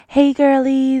Hey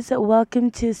girlies,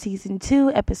 welcome to season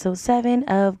 2, episode 7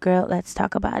 of Girl Let's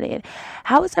Talk About It.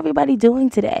 How is everybody doing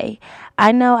today?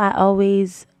 I know I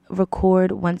always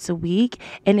record once a week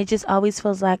and it just always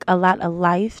feels like a lot of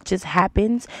life just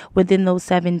happens within those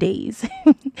 7 days.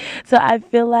 So I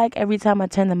feel like every time I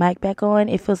turn the mic back on,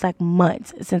 it feels like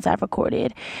months since I've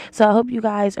recorded. So I hope you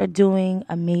guys are doing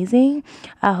amazing.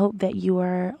 I hope that you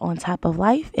are on top of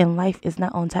life and life is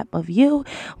not on top of you.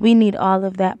 We need all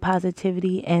of that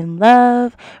positivity and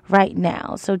love right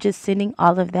now. So just sending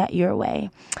all of that your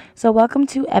way. So welcome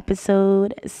to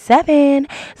episode 7.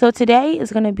 So today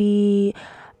is going to be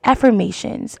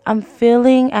affirmations. I'm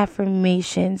feeling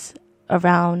affirmations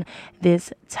around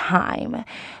this time.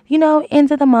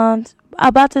 End of the month,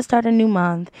 about to start a new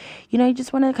month. You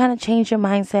just want to kind of change your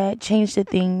mindset, change the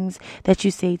things that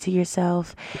you say to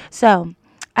yourself. So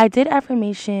I did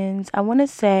affirmations, I want to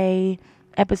say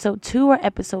episode 2 or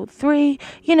episode 3,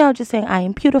 just saying I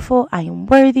am beautiful, I am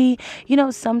worthy.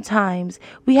 Sometimes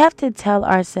we have to tell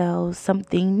ourselves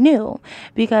something new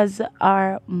because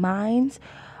our minds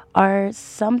are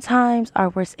sometimes our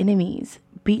worst enemies,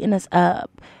 beating us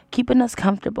up, keeping us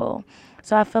comfortable.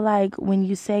 So I feel like when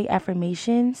you say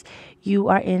affirmations, you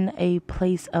are in a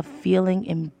place of feeling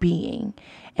and being.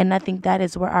 And I think that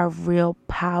is where our real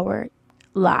power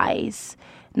lies.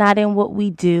 Not in what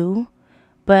we do,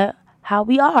 but how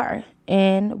we are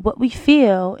and what we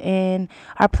feel and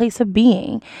our place of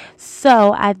being.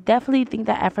 So I definitely think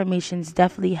that affirmations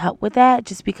definitely help with that,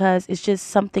 just because it's just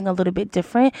something a little bit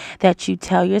different that you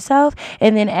tell yourself,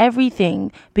 and then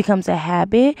everything becomes a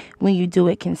habit when you do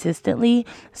it consistently.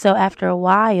 So after a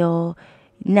while,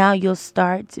 now you'll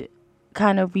start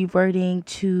kind of reverting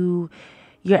to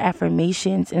your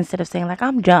affirmations instead of saying like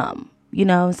I'm dumb.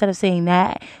 Instead of saying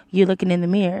that, you're looking in the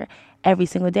mirror every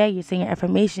single day. You're saying your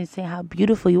affirmations, saying how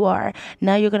beautiful you are.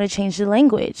 Now you're going to change the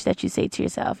language that you say to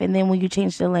yourself. And then when you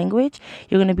change the language,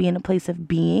 you're going to be in a place of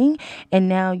being. And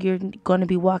now you're going to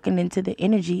be walking into the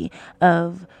energy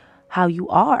of how you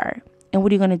are. And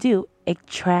what are you going to do?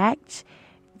 Attract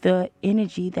the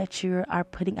energy that you are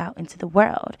putting out into the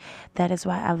world. That is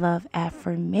why I love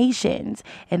affirmations.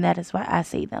 And that is why I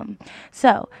say them.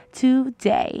 So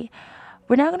today,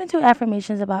 we're now going to do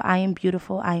affirmations about I am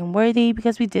beautiful, I am worthy,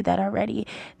 because we did that already.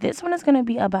 This one is going to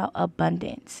be about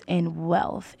abundance and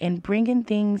wealth and bringing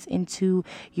things into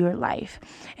your life.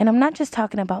 And I'm not just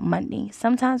talking about money.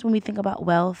 Sometimes when we think about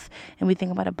wealth and we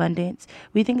think about abundance,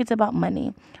 we think it's about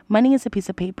money. Money is a piece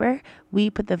of paper. We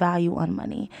put the value on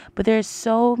money. But there's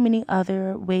so many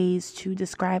other ways to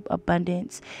describe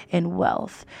abundance and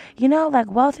wealth. Like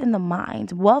wealth in the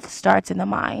mind. Wealth starts in the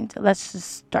mind. Let's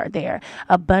just start there.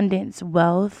 Abundance,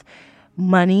 wealth,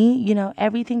 money,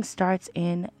 everything starts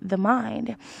in the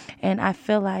mind. And I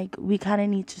feel like we kind of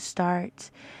need to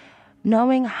start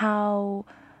knowing how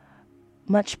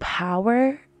much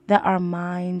power that our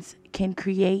minds can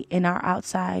create in our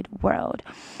outside world.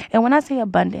 And when I say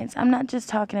abundance, I'm not just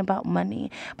talking about money,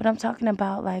 but I'm talking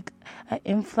about like an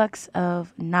influx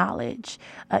of knowledge,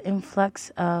 an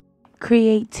influx of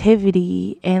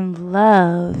creativity and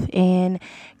love and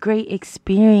great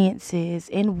experiences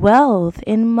and wealth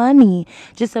and money,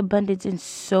 just abundance in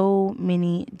so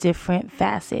many different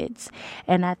facets.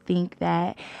 And I think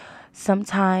that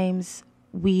sometimes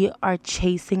we are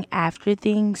chasing after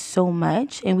things so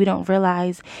much and we don't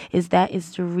realize that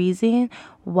is the reason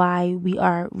why we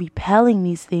are repelling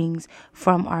these things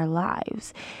from our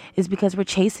lives, is because we're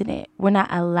chasing it. We're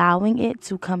not allowing it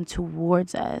to come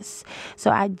towards us. So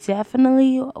I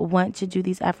definitely want to do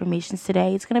these affirmations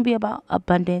today. It's going to be about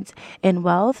abundance and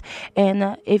wealth.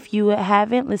 And if you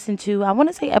haven't listened to, I want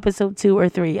to say episode 2 or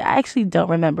 3, I actually don't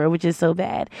remember, which is so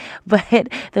bad, but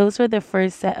those were the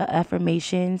first set of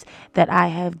affirmations that I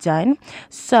have done.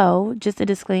 So just a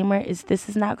disclaimer is this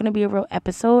is not going to be a real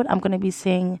episode. I'm going to be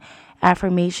saying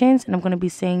affirmations and I'm going to be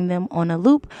saying them on a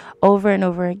loop over and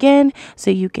over again,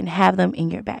 so you can have them in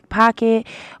your back pocket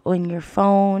or in your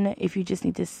phone. If you just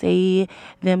need to say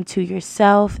them to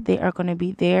yourself, they are going to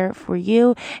be there for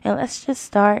you. And let's just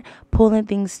start pulling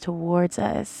things towards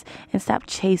us and stop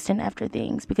chasing after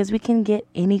things, because we can get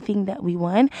anything that we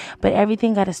want, but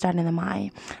everything got to start in the mind.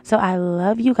 So I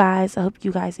love you guys. I hope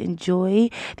you guys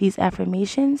enjoy these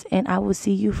affirmations, and I will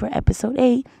see you for episode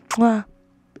 8. Mwah.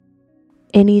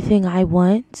 Anything I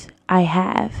want, I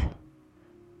have.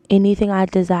 Anything I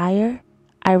desire,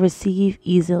 I receive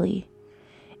easily.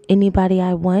 Anybody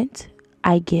I want,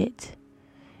 I get.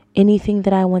 Anything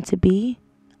that I want to be,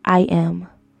 I am.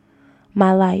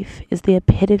 My life is the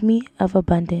epitome of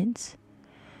abundance.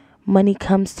 Money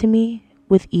comes to me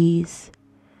with ease.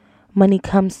 Money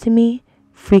comes to me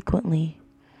frequently.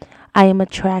 I am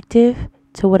attractive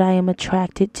to what I am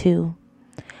attracted to.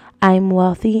 I am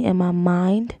wealthy in my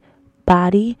mind,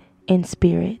 body, and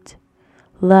spirit.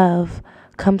 Love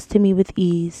comes to me with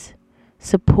ease.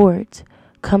 Support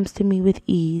comes to me with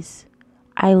ease.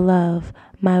 I love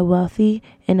my wealthy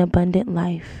and abundant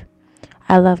life.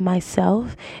 I love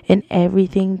myself and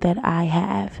everything that I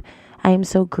have. I am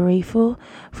so grateful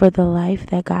for the life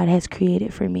that God has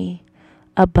created for me.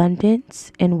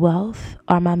 Abundance and wealth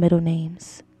are my middle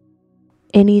names.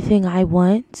 Anything I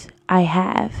want, I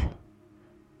have.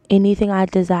 Anything I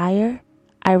desire,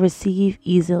 I receive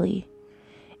easily.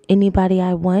 Anybody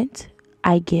I want,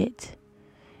 I get.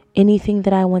 Anything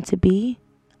that I want to be,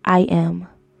 I am.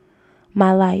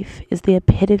 My life is the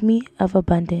epitome of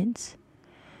abundance.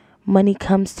 Money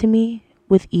comes to me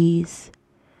with ease.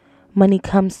 Money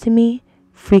comes to me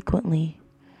frequently.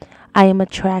 I am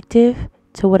attractive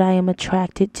to what I am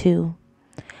attracted to.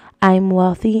 I am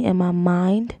wealthy in my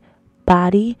mind,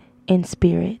 body, and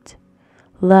spirit.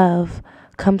 Love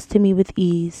comes to me with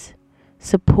ease.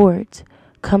 Support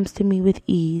comes to me with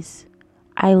ease.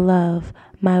 I love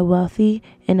my wealthy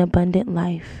and abundant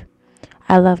life.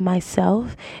 I love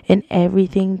myself and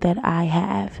everything that I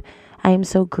have. I am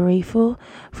so grateful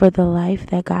for the life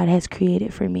that God has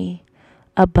created for me.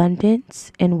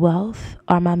 Abundance and wealth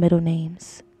are my middle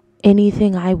names.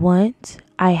 Anything I want,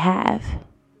 I have.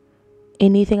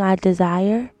 Anything I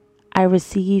desire, I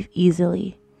receive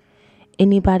easily.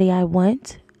 Anybody I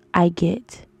want, I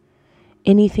get.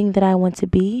 Anything that I want to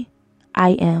be, I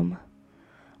am.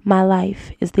 My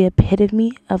life is the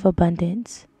epitome of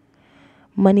abundance.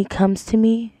 Money comes to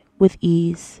me with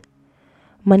ease.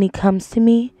 Money comes to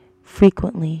me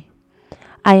frequently.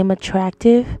 I am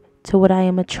attractive to what I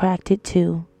am attracted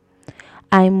to.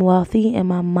 I am wealthy in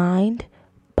my mind,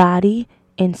 body,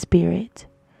 and spirit.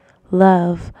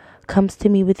 Love comes to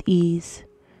me with ease.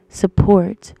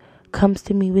 Support comes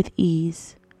to me with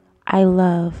ease. I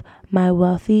love my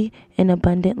wealthy and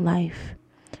abundant life.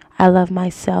 I love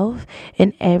myself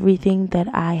and everything that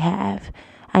I have.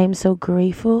 I am so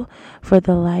grateful for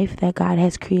the life that God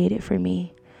has created for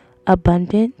me.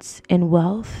 Abundance and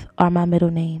wealth are my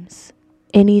middle names.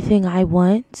 Anything I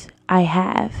want, I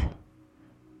have.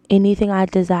 Anything I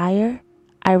desire,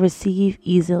 I receive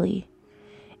easily.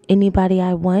 Anybody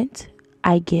I want,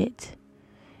 I get.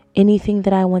 Anything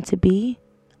that I want to be,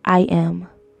 I am.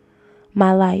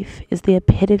 My life is the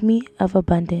epitome of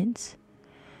abundance.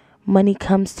 Money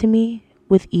comes to me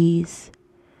with ease.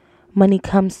 Money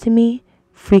comes to me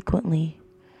frequently.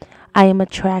 I am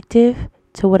attractive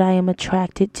to what I am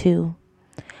attracted to.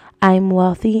 I am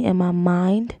wealthy in my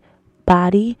mind,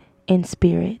 body, and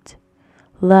spirit.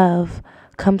 Love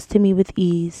comes to me with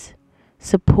ease.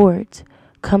 Support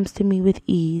comes to me with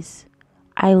ease.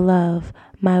 I love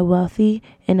my wealthy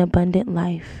and abundant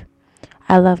life.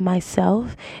 I love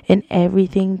myself and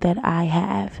everything that I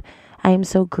have. I am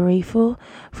so grateful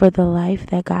for the life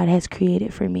that God has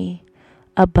created for me.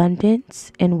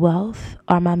 Abundance and wealth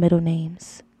are my middle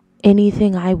names.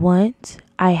 Anything I want,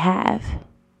 I have.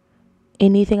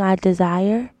 Anything I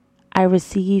desire, I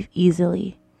receive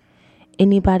easily.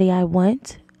 Anybody I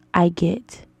want, I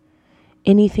get.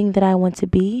 Anything that I want to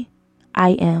be, I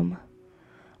am.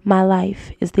 My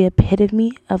life is the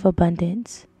epitome of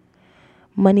abundance.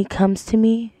 Money comes to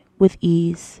me with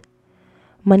ease.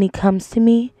 Money comes to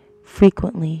me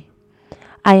frequently.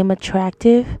 I am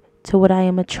attractive to what I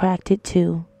am attracted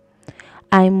to.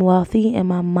 I am wealthy in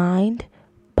my mind,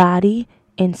 body,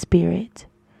 and spirit.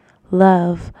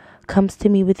 Love comes to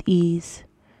me with ease.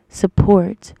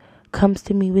 Support comes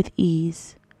to me with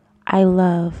ease. I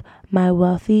love my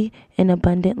wealthy and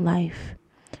abundant life.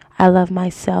 I love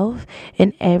myself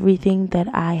and everything that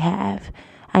I have.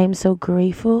 I am so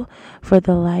grateful for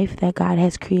the life that God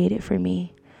has created for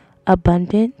me.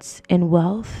 Abundance and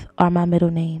wealth are my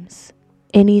middle names.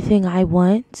 Anything I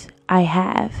want, I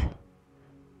have.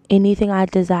 Anything I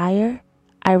desire,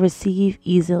 I receive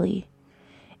easily.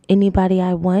 Anybody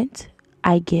I want,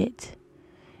 I get.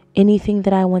 Anything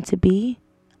that I want to be,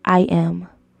 I am.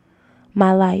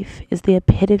 My life is the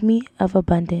epitome of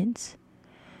abundance.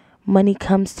 Money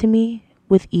comes to me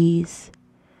with ease.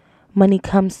 Money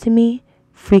comes to me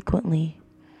frequently.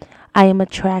 I am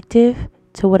attractive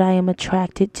to what I am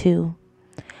attracted to.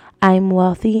 I am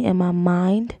wealthy in my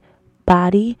mind,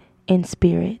 body, and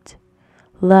spirit.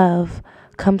 Love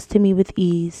comes to me with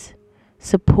ease.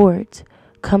 Support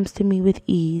comes to me with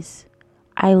ease.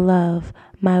 I love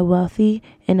my wealthy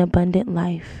and abundant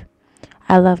life.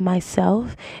 I love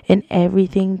myself and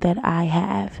everything that I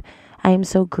have. I am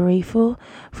so grateful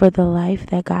for the life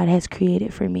that God has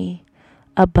created for me.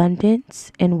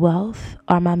 Abundance and wealth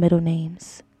are my middle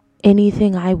names.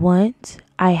 Anything I want,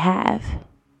 I have.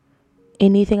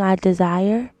 Anything I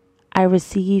desire, I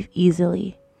receive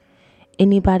easily.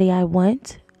 Anybody I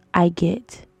want, I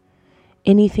get.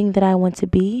 Anything that I want to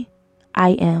be, I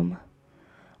am.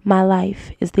 My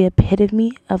life is the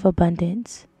epitome of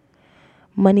abundance.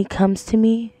 Money comes to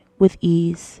me with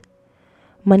ease.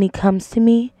 Money comes to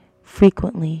me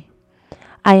frequently.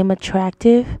 I am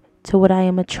attractive to what I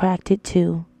am attracted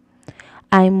to.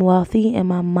 I am wealthy in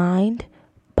my mind,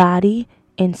 body,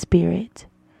 and spirit.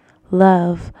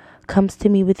 Love comes to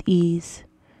me with ease.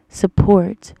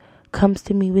 Support comes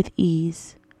to me with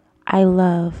ease. I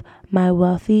love my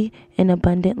wealthy and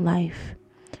abundant life.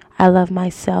 I love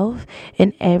myself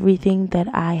and everything that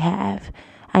I have.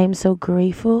 I am so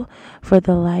grateful for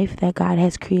the life that God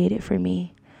has created for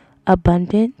me.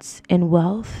 Abundance and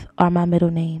wealth are my middle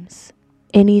names.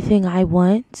 Anything I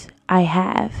want, I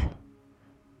have.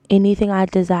 Anything I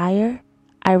desire,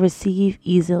 I receive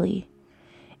easily.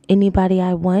 Anybody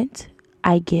I want,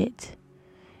 I get.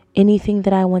 Anything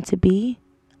that I want to be,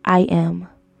 I am.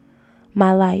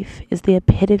 My life is the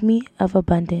epitome of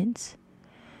abundance.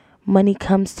 Money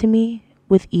comes to me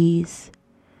with ease.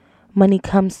 Money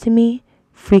comes to me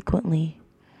frequently.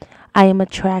 I am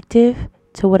attractive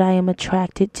to what I am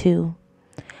attracted to.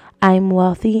 I am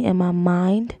wealthy in my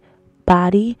mind,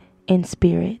 body, and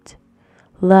spirit.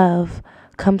 Love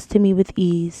comes to me with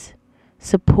ease.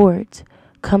 Support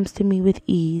comes to me with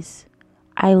ease.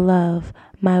 I love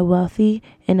my wealthy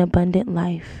and abundant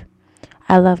life.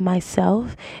 I love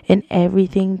myself and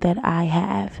everything that I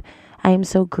have. I am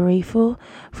so grateful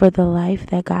for the life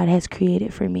that God has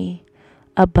created for me.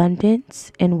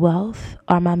 Abundance and wealth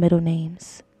are my middle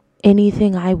names.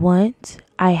 Anything I want,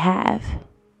 I have.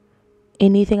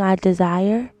 Anything I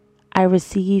desire, I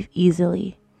receive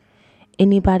easily.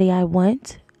 Anybody I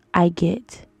want, I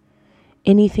get.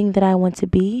 Anything that I want to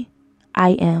be,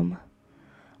 I am.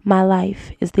 My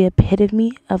life is the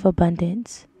epitome of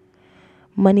abundance.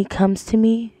 Money comes to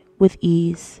me with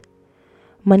ease.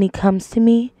 Money comes to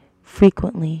me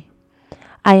frequently.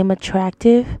 I am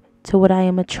attractive to what I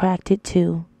am attracted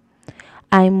to.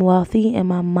 I am wealthy in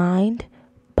my mind,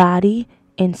 body,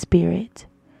 and spirit.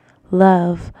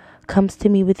 Love comes to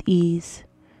me with ease.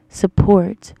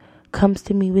 Support comes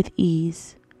to me with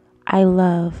ease. I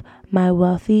love my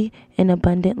wealthy and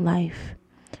abundant life.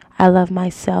 I love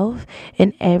myself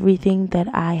and everything that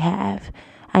I have.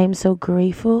 I am so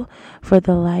grateful for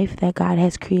the life that God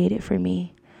has created for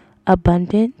me.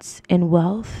 Abundance and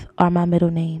wealth are my middle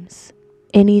names.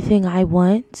 Anything I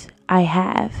want, I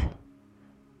have.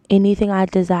 Anything I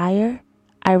desire,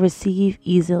 I receive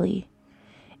easily.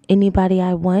 Anybody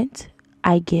I want,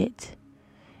 I get.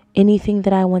 Anything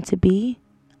that I want to be,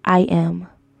 I am.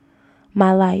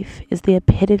 My life is the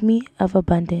epitome of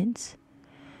abundance.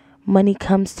 Money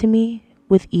comes to me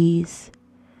with ease.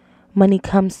 Money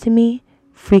comes to me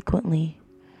frequently.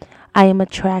 I am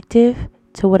attractive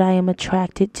to what I am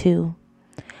attracted to.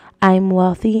 I am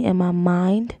wealthy in my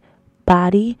mind,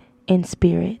 body, and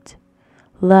spirit.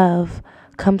 Love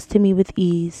comes to me with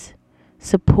ease.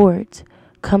 Support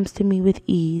comes to me with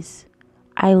ease.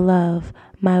 I love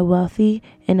my wealthy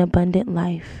and abundant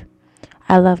life.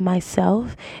 I love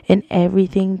myself and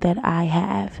everything that I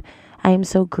have. I am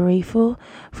so grateful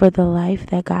for the life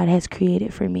that God has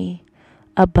created for me.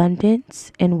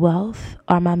 Abundance and wealth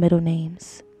are my middle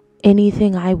names.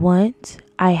 Anything I want,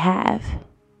 I have.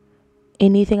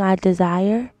 Anything I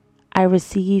desire, I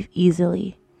receive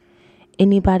easily.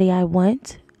 Anybody I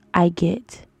want, I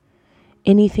get.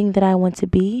 Anything that I want to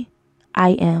be,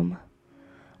 I am.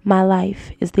 My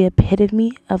life is the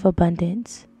epitome of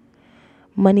abundance.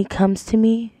 Money comes to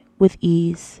me with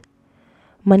ease.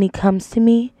 Money comes to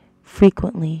me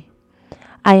frequently.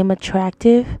 I am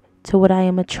attractive to what I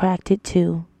am attracted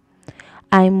to.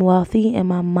 I am wealthy in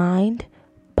my mind,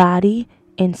 body,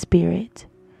 and spirit.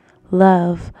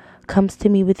 Love comes to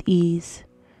me with ease.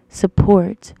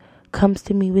 Support comes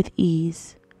to me with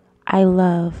ease. I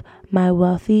love my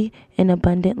wealthy and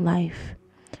abundant life.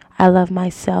 I love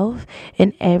myself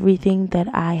and everything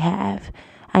that I have.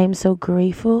 I am so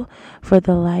grateful for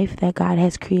the life that God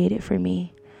has created for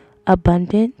me.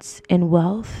 Abundance and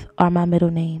wealth are my middle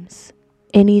names.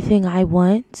 Anything I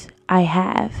want, I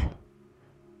have.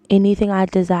 Anything I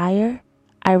desire,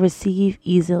 I receive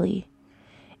easily.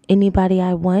 Anybody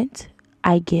I want,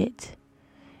 I get.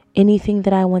 Anything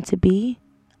that I want to be,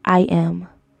 I am.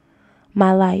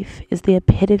 My life is the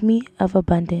epitome of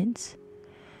abundance.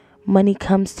 Money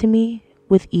comes to me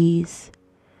with ease.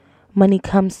 Money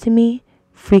comes to me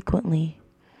frequently.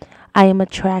 I am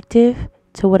attractive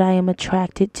to what I am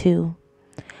attracted to.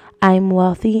 I am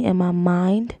wealthy in my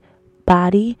mind,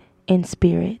 body, and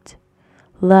spirit.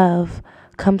 Love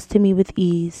comes to me with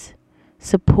ease.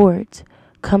 Support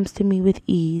comes to me with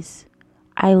ease.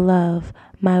 I love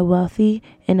my wealthy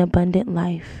and abundant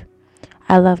life.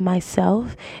 I love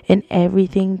myself and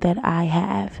everything that I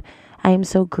have. I am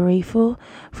so grateful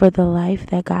for the life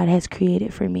that God has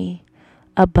created for me.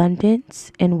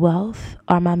 Abundance and wealth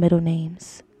are my middle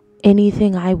names.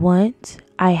 Anything I want,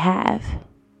 I have.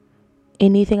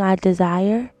 Anything I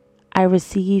desire, I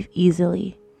receive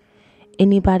easily.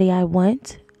 Anybody I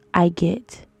want, I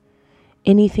get.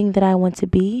 Anything that I want to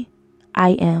be,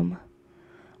 I am.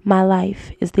 My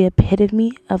life is the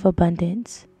epitome of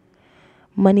abundance.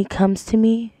 Money comes to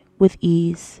me with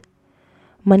ease.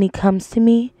 Money comes to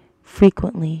me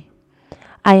frequently.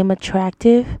 I am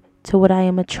attractive to what I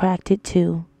am attracted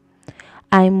to.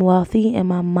 I am wealthy in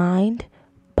my mind,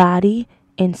 body,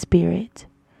 and spirit.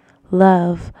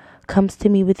 Love comes to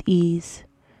me with ease.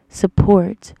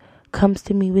 Support comes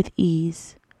to me with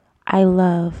ease. I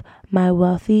love my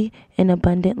wealthy and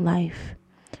abundant life.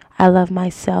 I love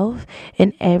myself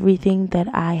and everything that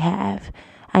I have.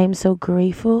 I am so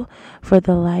grateful for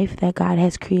the life that God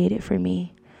has created for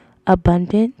me.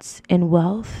 Abundance and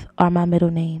wealth are my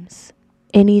middle names.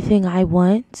 Anything I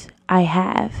want, I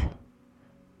have.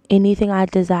 Anything I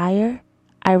desire,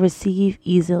 I receive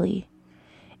easily.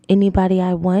 Anybody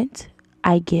I want,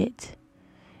 I get.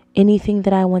 Anything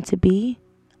that I want to be,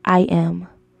 I am.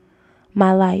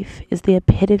 My life is the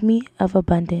epitome of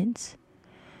abundance.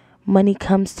 Money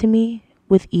comes to me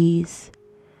with ease.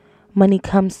 Money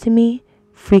comes to me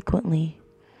frequently.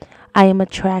 I am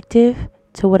attractive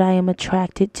to what I am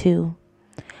attracted to.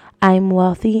 I am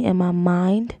wealthy in my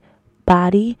mind,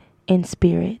 body, and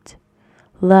spirit.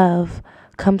 Love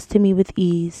comes to me with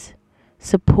ease.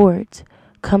 Support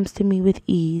comes to me with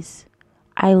ease.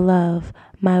 I love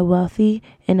my wealthy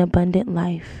and abundant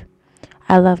life.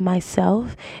 I love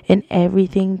myself and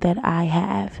everything that I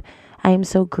have. I am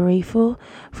so grateful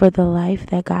for the life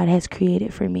that God has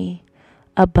created for me.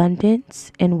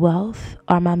 Abundance and wealth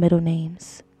are my middle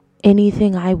names.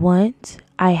 Anything I want,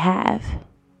 I have.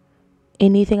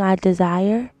 Anything I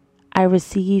desire, I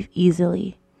receive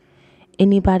easily.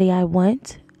 Anybody I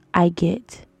want, I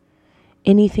get.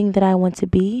 Anything that I want to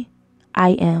be, I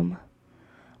am.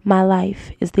 My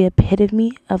life is the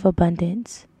epitome of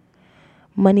abundance.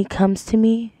 Money comes to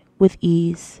me with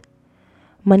ease.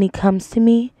 Money comes to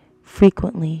me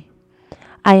frequently.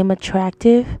 I am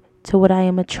attractive to what I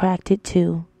am attracted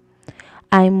to.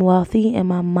 I am wealthy in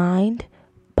my mind,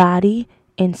 body,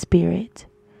 and spirit.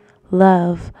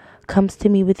 Love comes to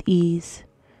me with ease.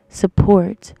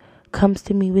 Support comes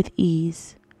to me with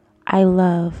ease. I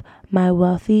love my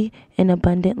wealthy and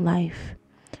abundant life.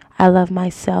 I love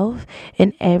myself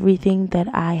and everything that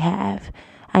I have.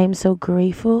 I am so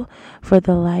grateful for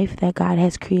the life that God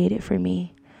has created for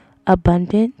me.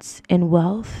 Abundance and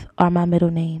wealth are my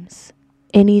middle names.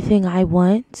 Anything I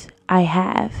want, I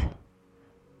have.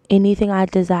 Anything I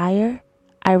desire,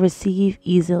 I receive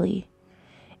easily.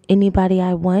 Anybody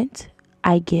I want,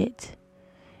 I get.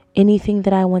 Anything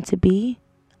that I want to be,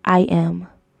 I am.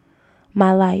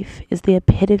 My life is the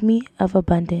epitome of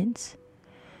abundance.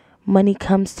 Money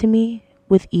comes to me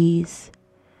with ease.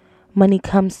 Money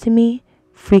comes to me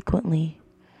frequently.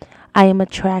 I am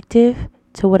attractive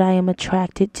to what I am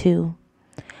attracted to.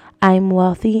 I am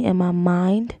wealthy in my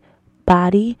mind,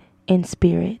 body, and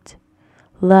spirit.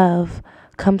 Love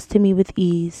comes to me with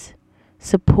ease.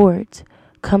 Support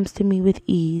comes to me with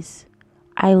ease.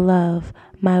 I love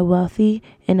my wealthy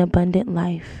and abundant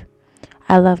life.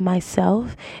 I love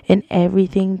myself and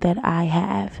everything that I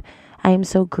have. I am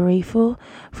so grateful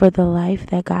for the life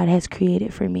that God has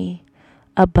created for me.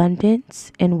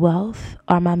 Abundance and wealth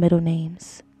are my middle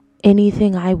names.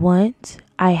 Anything I want,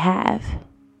 I have.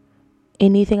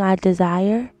 Anything I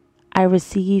desire, I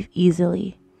receive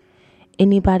easily.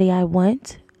 Anybody I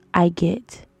want, I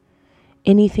get.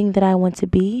 Anything that I want to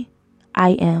be,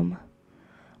 I am.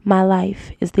 My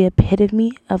life is the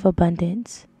epitome of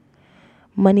abundance.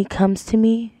 Money comes to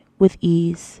me with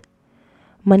ease.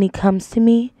 Money comes to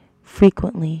me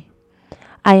frequently.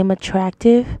 I am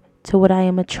attractive to what I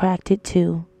am attracted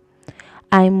to.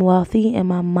 I am wealthy in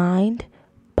my mind,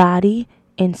 body,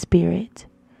 and spirit.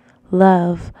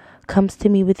 Love comes to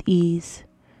me with ease.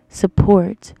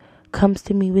 Support comes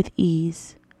to me with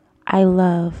ease. I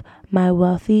love my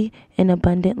wealthy and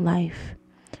abundant life.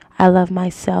 I love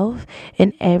myself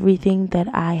and everything that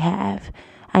I have.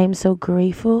 I am so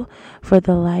grateful for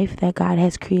the life that God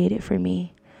has created for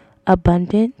me.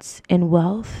 Abundance and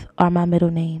wealth are my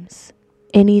middle names.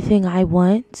 Anything I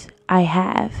want, I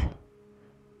have.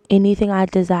 Anything I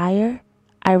desire,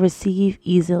 I receive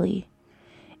easily.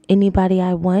 Anybody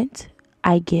I want,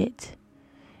 I get.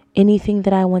 Anything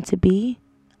that I want to be,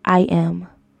 I am.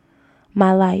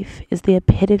 My life is the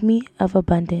epitome of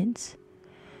abundance.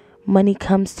 Money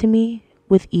comes to me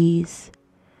with ease.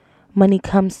 Money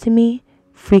comes to me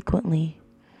frequently.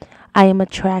 I am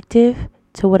attractive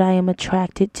to what I am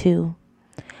attracted to.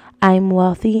 I am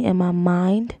wealthy in my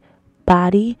mind,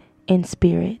 body, and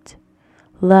spirit.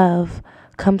 Love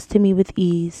comes to me with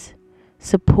ease.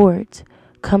 Support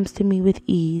comes to me with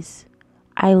ease.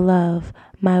 I love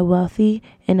my wealthy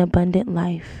and abundant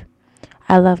life.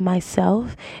 I love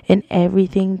myself and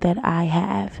everything that I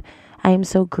have. I am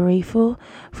so grateful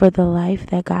for the life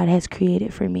that God has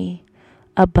created for me.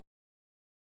 Abundant